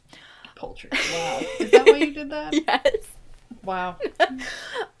poultrygeist. Poultry. Wow. Is that why you did that? Yes. Wow.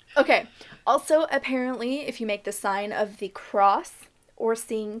 Okay. Also, apparently, if you make the sign of the cross or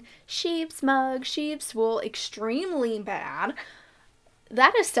sing sheep's mug, sheep's wool extremely bad,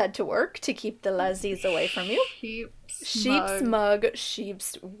 that is said to work to keep the Lesies away from you. Sheep's mug,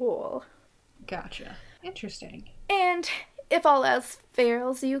 sheep's wool. Gotcha. Interesting. And if all else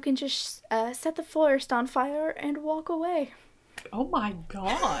fails, you can just set the forest on fire and walk away. Oh my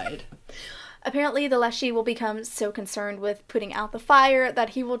god. Apparently, the Leshy will become so concerned with putting out the fire that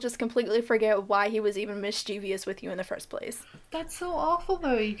he will just completely forget why he was even mischievous with you in the first place. That's so awful,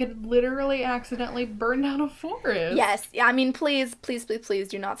 though. You could literally accidentally burn down a forest. Yes. I mean, please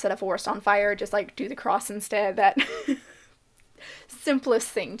do not set a forest on fire. Just, do the cross instead. That simplest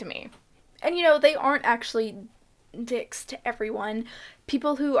thing to me. And, they aren't actually dicks to everyone.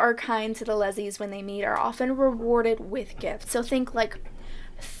 People who are kind to the Lesies when they meet are often rewarded with gifts. So think,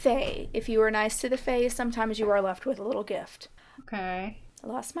 Fae. If you are nice to the Fae, sometimes you are left with a little gift. Okay. I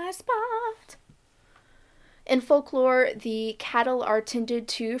lost my spot. In folklore, the cattle are tended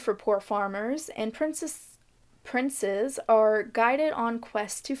to for poor farmers, and princes are guided on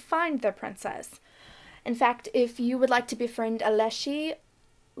quests to find the princess. In fact, if you would like to befriend a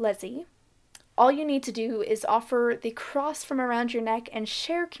Lesie, all you need to do is offer the cross from around your neck and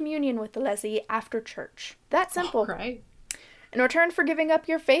share communion with the Lesie after church. That simple. Right. In return for giving up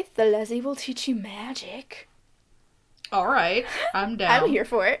your faith, the Lesie will teach you magic. All right. I'm down. I'm here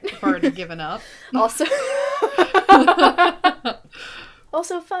for it. I've already given up. Also,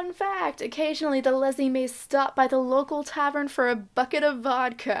 fun fact, occasionally the Lesie may stop by the local tavern for a bucket of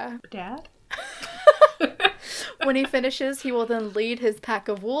vodka. Dad? When he finishes, he will then lead his pack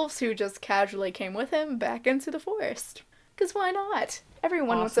of wolves who just casually came with him back into the forest. Because why not?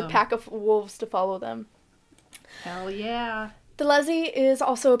 Everyone wants a pack of wolves to follow them. Hell yeah. The Leslie is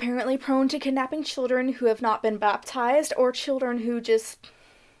also apparently prone to kidnapping children who have not been baptized or children who just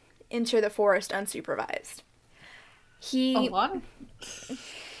enter the forest unsupervised. A lot?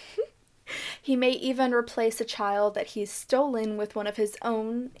 He may even replace a child that he's stolen with one of his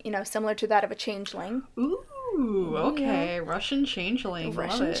own, similar to that of a changeling. Ooh, okay. Yeah. Russian changeling.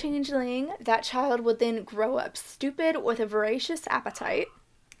 Russian changeling. That child would then grow up stupid with a voracious appetite.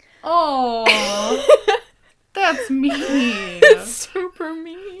 Oh, that's mean. It's super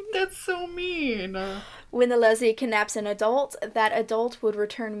mean. That's so mean. When the Leslie kidnaps an adult, that adult would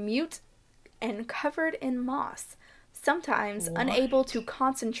return mute and covered in moss, sometimes unable to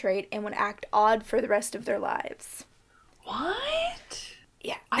concentrate and would act odd for the rest of their lives. What?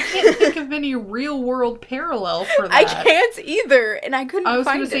 Yeah. I can't think of any real-world parallel for that. I can't either, and I couldn't find any.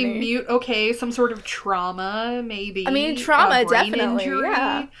 I was going to say mute, okay, some sort of trauma, maybe. I mean, trauma, brain definitely, injury.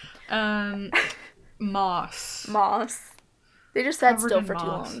 Yeah. Moss. They just sat still for too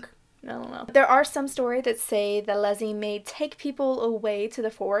long. I don't know. There are some stories that say the Leslie may take people away to the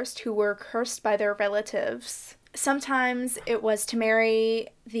forest who were cursed by their relatives. Sometimes it was to marry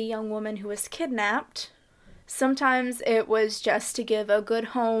the young woman who was kidnapped. Sometimes it was just to give a good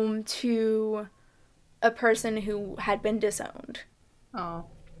home to a person who had been disowned. Oh.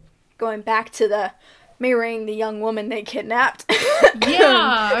 Going back to the marrying the young woman they kidnapped.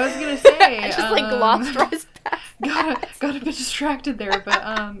 Yeah, I was gonna say. I just glossed right past got a bit distracted there,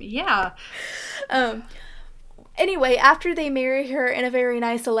 but yeah. Anyway, after they marry her in a very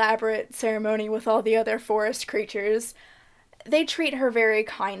nice elaborate ceremony with all the other forest creatures, they treat her very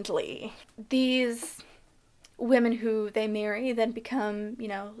kindly. These women who they marry then become,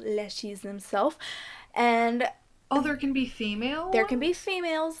 leshies themselves, and there can be females? There can be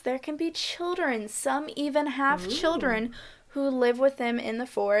females, there can be children. Some even have children who live with them in the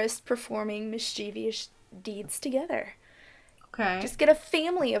forest performing mischievous deeds together. Okay. Just get a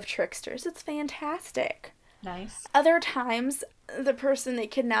family of tricksters. It's fantastic. Nice. Other times, the person they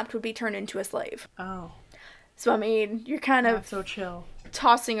kidnapped would be turned into a slave. Oh. So, I mean, you're kind of so chill.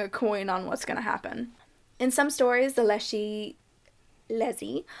 Tossing a coin on what's going to happen. In some stories, the Leslie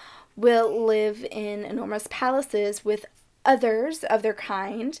will live in enormous palaces with others of their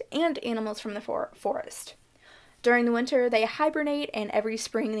kind and animals from the forest. During the winter, they hibernate, and every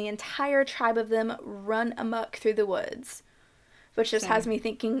spring, the entire tribe of them run amok through the woods. Which just has me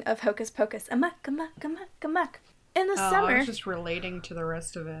thinking of Hocus Pocus. Amok, amok, amok, amok. In the summer... I was just relating to the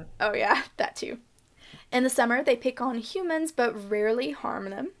rest of it. Oh, yeah, that too. In the summer, they pick on humans, but rarely harm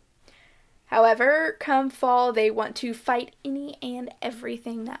them. However, come fall, they want to fight any and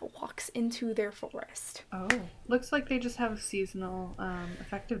everything that walks into their forest. Oh, looks like they just have a seasonal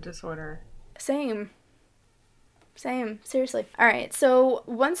affective disorder. Same, seriously. Alright, so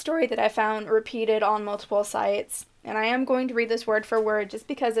one story that I found repeated on multiple sites, and I am going to read this word for word just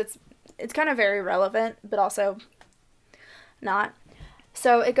because it's kind of very relevant, but also not.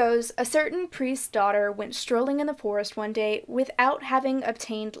 So it goes, a certain priest's daughter went strolling in the forest one day without having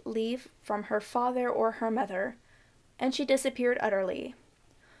obtained leave from her father or her mother, and she disappeared utterly.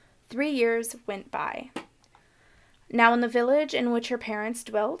 3 years went by. Now in the village in which her parents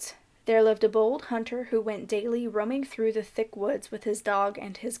dwelt, there lived a bold hunter who went daily roaming through the thick woods with his dog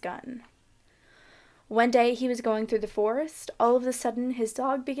and his gun. One day he was going through the forest. All of a sudden his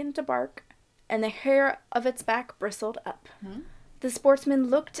dog began to bark, and the hair of its back bristled up. The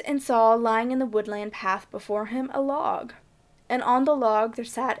sportsman looked and saw lying in the woodland path before him a log, and on the log there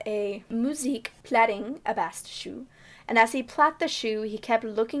sat a moujik plaiting a bast shoe, and as he plait the shoe he kept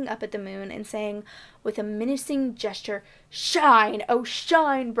looking up at the moon and saying with a menacing gesture, "Shine, oh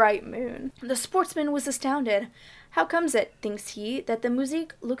shine, bright moon." The sportsman was astounded. How comes it, thinks he, that the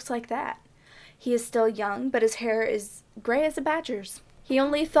moujik looks like that? He is still young, but his hair is gray as a badger's. He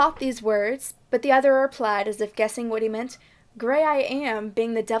only thought these words, but the other replied as if guessing what he meant, "Gray I am,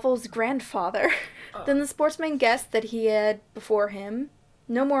 being the devil's grandfather." Then the sportsman guessed that he had before him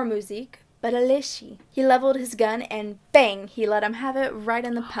no more moujik, but a leshi. He leveled his gun and bang, he let him have it right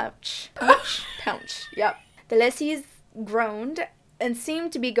in the pouch. Pouch, yep. The leshies groaned and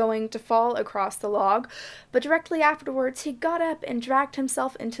seemed to be going to fall across the log, but directly afterwards he got up and dragged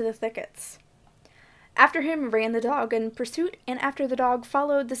himself into the thickets. After him ran the dog in pursuit, and after the dog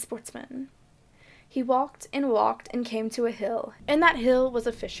followed the sportsman. He walked and came to a hill. In that hill was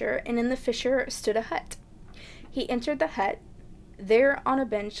a fissure, and in the fissure stood a hut. He entered the hut. There on a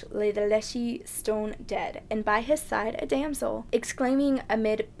bench lay the leshi stone dead, and by his side a damsel, exclaiming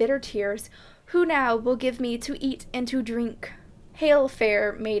amid bitter tears, "Who now will give me to eat and to drink?" "Hail,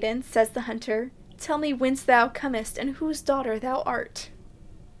 fair maiden," says the hunter. "Tell me whence thou comest, and whose daughter thou art."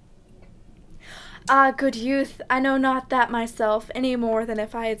 Ah, good youth, I know not that myself, any more than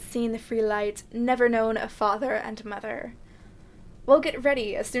if I had seen the free light, never known a father and mother. Well, get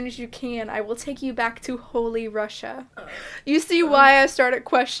ready. As soon as you can, I will take you back to Holy Russia. You see why I started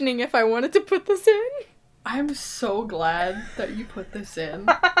questioning if I wanted to put this in? I'm so glad that you put this in.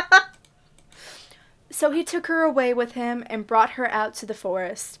 So he took her away with him and brought her out to the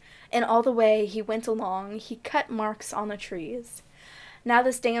forest, and all the way he went along, he cut marks on the trees. Now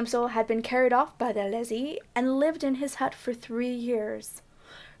this damsel had been carried off by the Lezi, and lived in his hut for 3 years.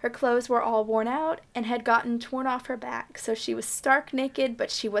 Her clothes were all worn out, and had gotten torn off her back, so she was stark naked,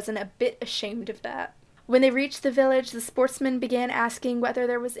 but she wasn't a bit ashamed of that. When they reached the village, the sportsmen began asking whether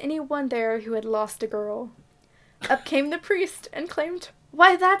there was anyone there who had lost a girl. Up came the priest, and claimed,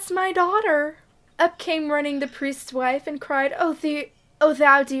 "Why, that's my daughter!" Up came running the priest's wife, and cried, "O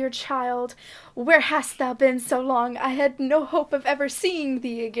thou dear child, where hast thou been so long? I had no hope of ever seeing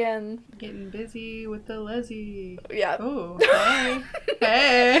thee again." Getting busy with the Lezi. Yeah. Oh,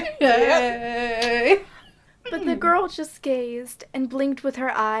 hey. Hey. But the girl just gazed and blinked with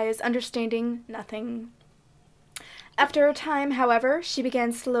her eyes, understanding nothing. After a time, however, she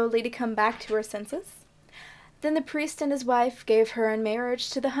began slowly to come back to her senses. Then the priest and his wife gave her in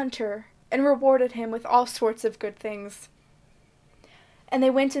marriage to the hunter, and rewarded him with all sorts of good things. And they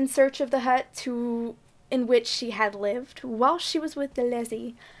went in search of the hut in which she had lived, while she was with the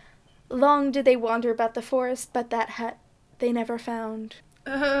Lezi. Long did they wander about the forest, but that hut they never found.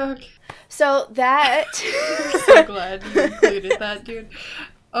 Okay. So that... I'm so glad you included that, dude.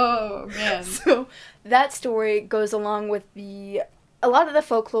 Oh, man. So that story goes along with a lot of the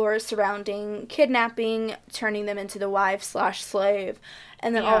folklore surrounding kidnapping, turning them into the wife/slave.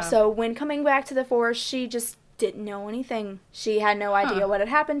 And then also, when coming back to the forest, she just didn't know anything. She had no idea what had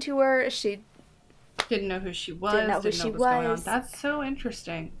happened to her. She didn't know who she was. Didn't know who she what was going on. was. That's so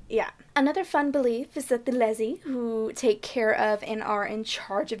interesting. Yeah. Another fun belief is that the Lezi, who take care of and are in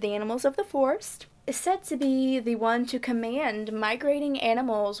charge of the animals of the forest, is said to be the one to command migrating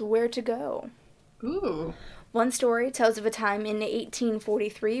animals where to go. Ooh. One story tells of a time in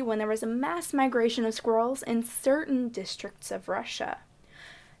 1843 when there was a mass migration of squirrels in certain districts of Russia.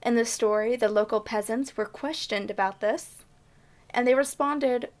 In this story, the local peasants were questioned about this, and they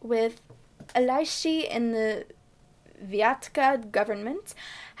responded with, Elishi in the Vyatka government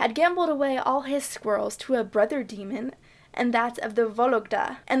had gambled away all his squirrels to a brother demon, and that of the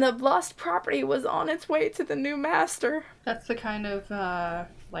Vologda, and the lost property was on its way to the new master. That's the kind of,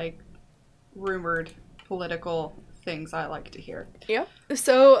 rumored political things I like to hear. Yep.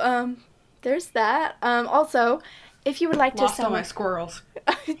 So, there's that. Also, if you would like to lost all my squirrels.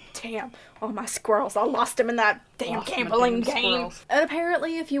 Damn. All my squirrels. I lost them in that damn gambling game. Squirrels. And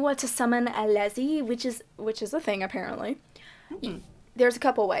apparently, if you want to summon a Lezi, which is a thing, apparently, there's a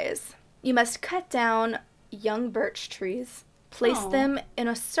couple ways. You must cut down young birch trees, place them in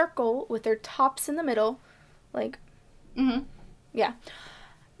a circle with their tops in the middle, like, yeah.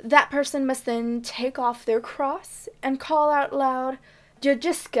 That person must then take off their cross and call out loud,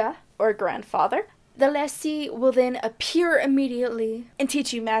 Djergiska, or grandfather. The Lezi will then appear immediately and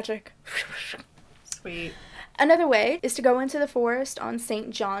teach you magic. Sweet. Another way is to go into the forest on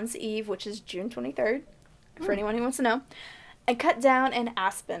St. John's Eve, which is June 23rd, for anyone who wants to know, and cut down an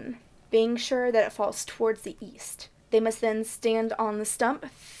aspen, being sure that it falls towards the east. They must then stand on the stump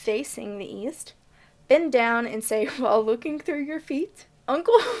facing the east, bend down and say while looking through your feet,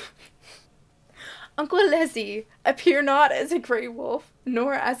 Uncle Lezi, appear not as a grey wolf,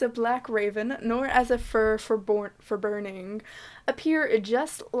 nor as a black raven, nor as a fur for burning. Appear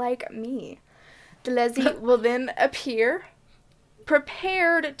just like me. The Lezi will then appear,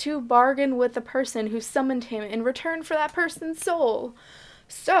 prepared to bargain with the person who summoned him in return for that person's soul.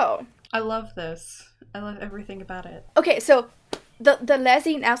 So... I love this. I love everything about it. Okay, so the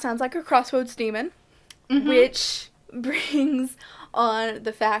Lezi now sounds like a crossroads demon, which brings on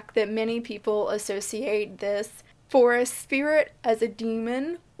the fact that many people associate this forest spirit as a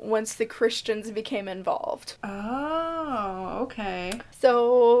demon once the Christians became involved. Oh, okay.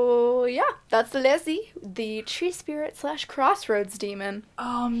 So, yeah, that's the Lezi, the tree spirit / crossroads demon.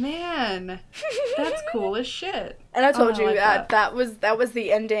 Oh, man. That's cool as shit. And I told you like that was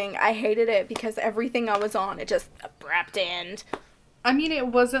the ending. I hated it because everything I was on, it just abrupt end. I mean, it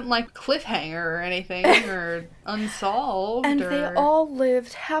wasn't like cliffhanger or anything, or unsolved. And they all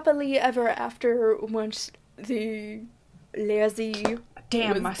lived happily ever after once the Lezi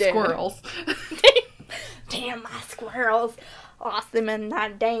Damn my dead. squirrels. Damn my squirrels. Lost them in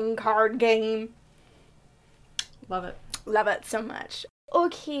that dang card game. Love it. Love it so much.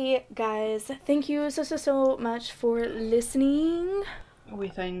 Okay, guys. Thank you so much for listening. We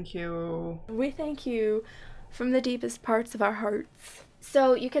thank you. We thank you from the deepest parts of our hearts.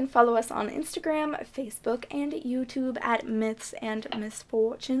 So you can follow us on Instagram, Facebook, and YouTube at Myths and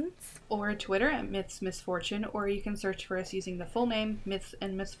Misfortunes. Or Twitter at Myths Misfortune, or you can search for us using the full name, Myths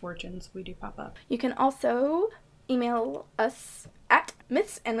and Misfortunes. We do pop up. You can also email us at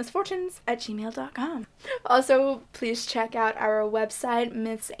mythsandmisfortunes@gmail.com. Also, please check out our website,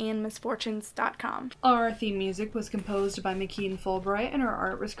 mythsandmisfortunes.com. Our theme music was composed by McKean Fulbright, and our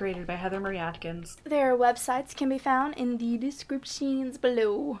art was created by Heather Marie Atkins. Their websites can be found in the descriptions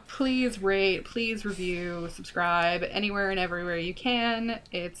below. Please rate, please review, subscribe, anywhere and everywhere you can.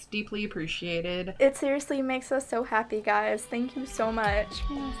 It's deeply appreciated. It seriously makes us so happy, guys. Thank you so much.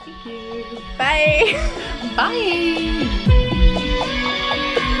 Yes, thank you. Bye! Bye!